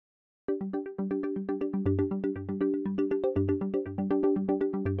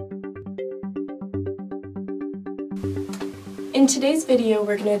In today's video,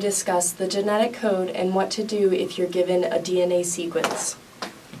 we're going to discuss the genetic code and what to do if you're given a DNA sequence.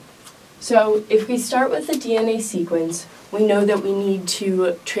 So if we start with the DNA sequence, we know that we need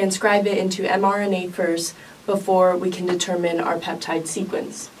to transcribe it into mRNA first before we can determine our peptide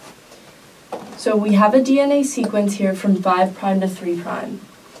sequence. So we have a DNA sequence here from 5' to 3'.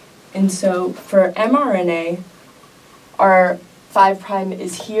 And so for mRNA, our 5'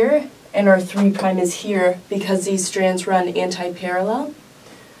 is here and our 3' is here because these strands run anti-parallel.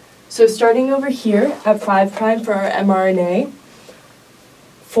 So starting over here at 5' for our mRNA,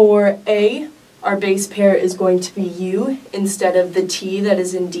 for A, our base pair is going to be U instead of the T that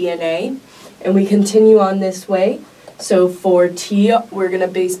is in DNA. And we continue on this way. So for T, we're going to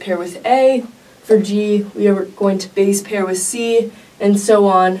base pair with A. For G, we are going to base pair with C, and so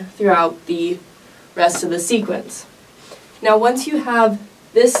on throughout the rest of the sequence. Now once you have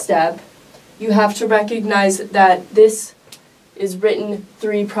this step, you have to recognize that this is written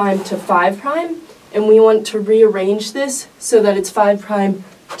 3' to 5', and we want to rearrange this so that it's 5'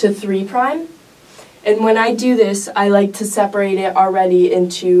 to 3'. And when I do this, I like to separate it already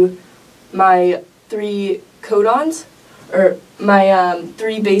into my 3 codons, or my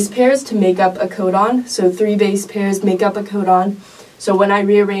 3 base pairs to make up a codon. So 3 base pairs make up a codon. So when I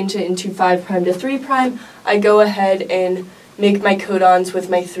rearrange it into 5' to 3', I go ahead and make my codons with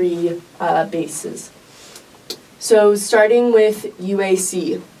my 3 bases. So starting with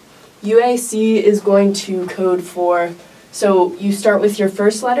UAC. UAC is going to code for, so you start with your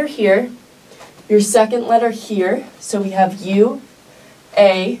first letter here, your second letter here, so we have U,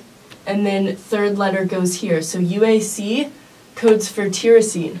 A, and then third letter goes here. So UAC codes for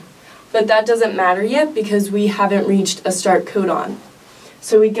tyrosine. But that doesn't matter yet because we haven't reached a start codon.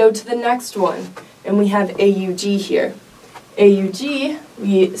 So we go to the next one, and we have AUG here. AUG,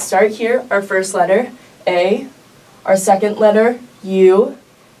 we start here, our first letter, A, our second letter, U,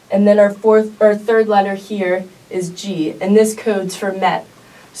 and then our third letter here is G, and this codes for MET.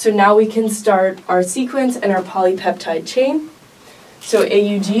 So now we can start our sequence and our polypeptide chain. So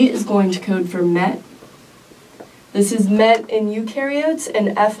AUG is going to code for MET. This is MET in eukaryotes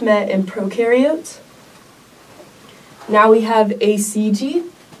and FMET in prokaryotes. Now we have ACG.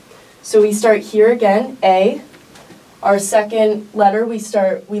 So we start here again, A. Our second letter,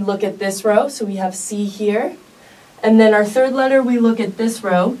 we look at this row, so we have C here. And then our third letter, we look at this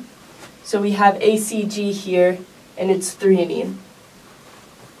row. So we have ACG here, and it's threonine.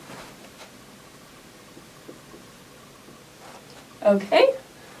 Okay,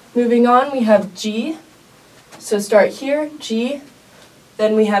 moving on, we have G. So start here, G.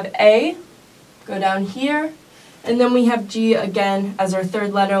 Then we have A, go down here. And then we have G again as our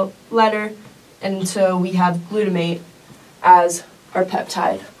third letter. And so we have glutamate as our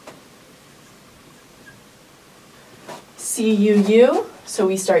peptide. CUU, so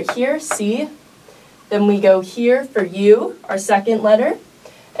we start here, C. Then we go here for U, our second letter.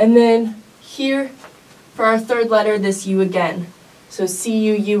 And then here for our third letter, this U again. So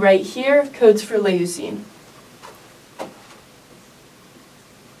CUU right here codes for leucine.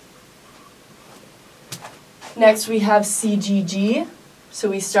 Next we have CGG.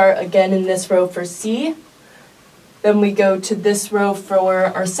 So we start again in this row for C. Then we go to this row for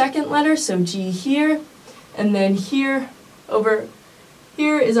our second letter, so G here. And then here, over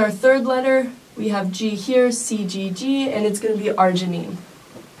here is our third letter. We have G here, CGG, and it's going to be arginine.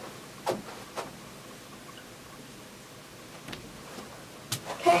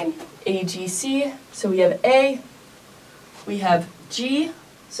 Okay, AGC, so we have A, we have G,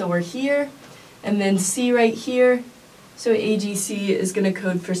 so we're here, and then C right here, so AGC is going to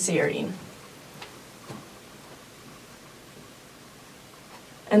code for serine.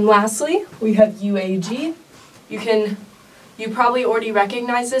 And lastly, we have UAG. You probably already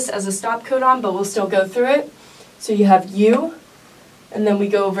recognize this as a stop codon, but we'll still go through it. So you have U, and then we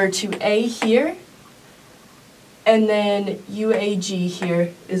go over to A here, and then UAG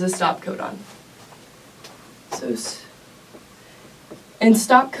here is a stop codon. And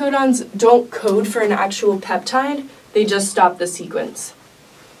stop codons don't code for an actual peptide, they just stop the sequence.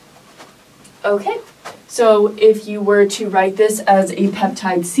 Okay, so if you were to write this as a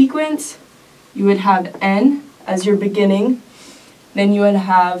peptide sequence, you would have N as your beginning, then you would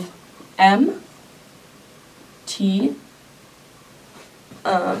have M, T,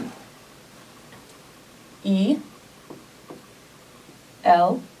 E,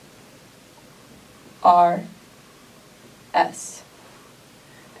 L, R, S.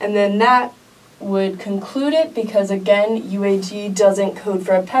 And then that would conclude it because, again, UAG doesn't code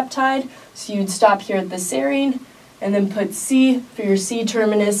for a peptide, so you'd stop here at the serine and then put C for your C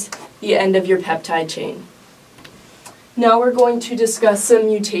terminus, the end of your peptide chain. Now we're going to discuss some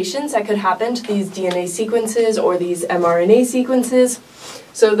mutations that could happen to these DNA sequences or these mRNA sequences.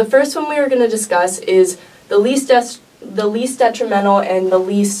 So the first one we are going to discuss is the least detrimental and the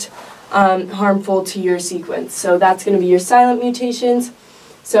least harmful to your sequence. So that's going to be your silent mutations.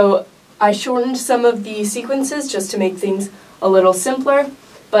 So I shortened some of the sequences just to make things a little simpler,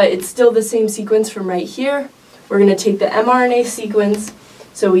 but it's still the same sequence from right here. We're going to take the mRNA sequence,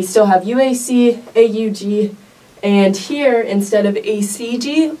 so we still have UAC, AUG, and here, instead of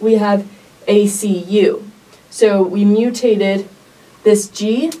ACG, we have ACU. So we mutated this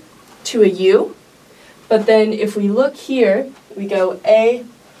G to a U, but then if we look here, we go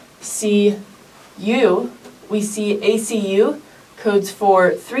ACU, we see ACU codes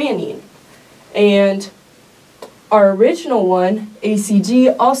for threonine. And our original one,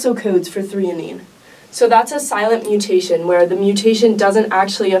 ACG, also codes for threonine. So that's a silent mutation where the mutation doesn't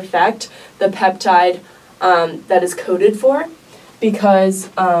actually affect the peptide that is coded for, because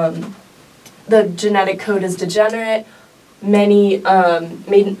the genetic code is degenerate. Many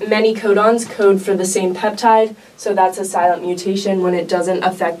codons code for the same peptide, so that's a silent mutation when it doesn't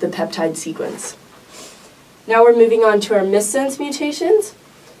affect the peptide sequence. Now we're moving on to our missense mutations.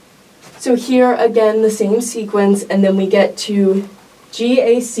 So here again the same sequence, and then we get to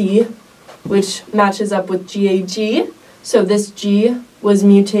GAC, which matches up with GAG. So this G was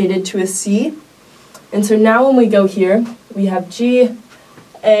mutated to a C. And so now when we go here, we have G,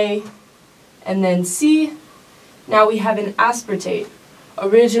 A, and then C. Now we have an aspartate.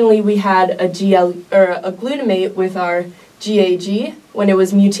 Originally we had a glutamate with our GAG. When it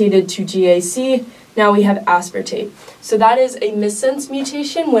was mutated to GAC, now we have aspartate. So that is a missense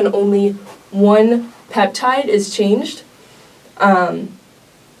mutation when only one peptide is changed. And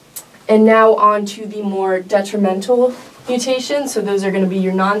now on to the more detrimental mutations. So those are going to be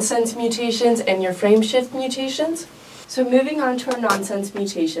your nonsense mutations and your frame shift mutations. So moving on to our nonsense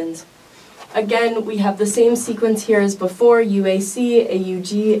mutations. Again, we have the same sequence here as before, UAC,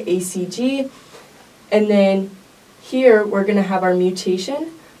 AUG, ACG, and then here we're going to have our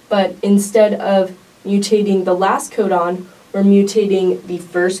mutation, but instead of mutating the last codon, we're mutating the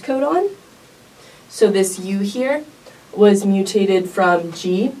first codon. So this U here was mutated from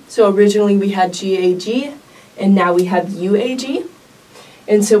G. So originally we had GAG, and now we have UAG.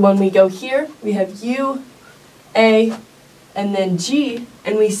 And so when we go here, we have U, A, and then G,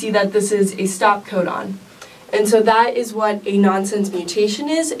 and we see that this is a stop codon. And so that is what a nonsense mutation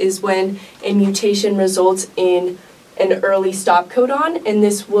is when a mutation results in an early stop codon, and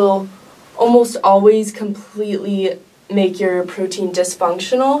this will almost always completely make your protein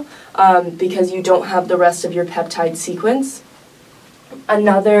dysfunctional because you don't have the rest of your peptide sequence.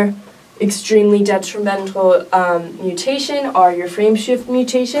 Another extremely detrimental mutation are your frame shift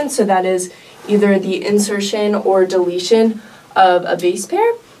mutations, so that is either the insertion or deletion of a base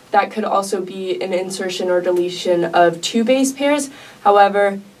pair. That could also be an insertion or deletion of 2 base pairs.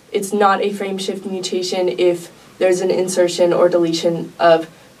 However, it's not a frame shift mutation if there's an insertion or deletion of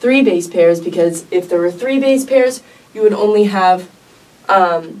 3 base pairs, because if there were 3 base pairs, you would only have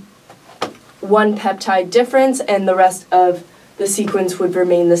 1 peptide difference, and the rest of the sequence would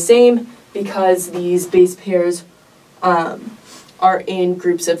remain the same because these base pairs are in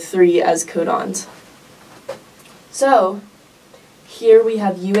groups of 3 as codons. So here we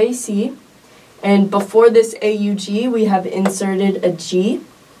have UAC, and before this AUG we have inserted a G.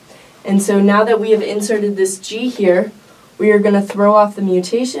 And so now that we have inserted this G here, we are going to throw off the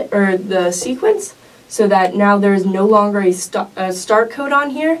mutation or the sequence, so that now there is no longer a start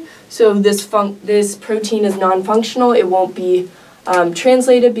codon here. So this protein is non-functional. It won't be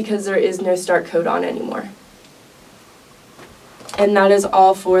translated because there is no start codon anymore. And that is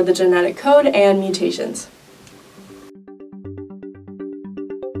all for the genetic code and mutations.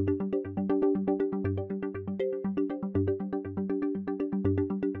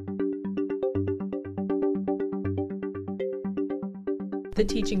 The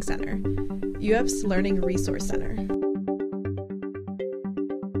Teaching Center, UF's Learning Resource Center.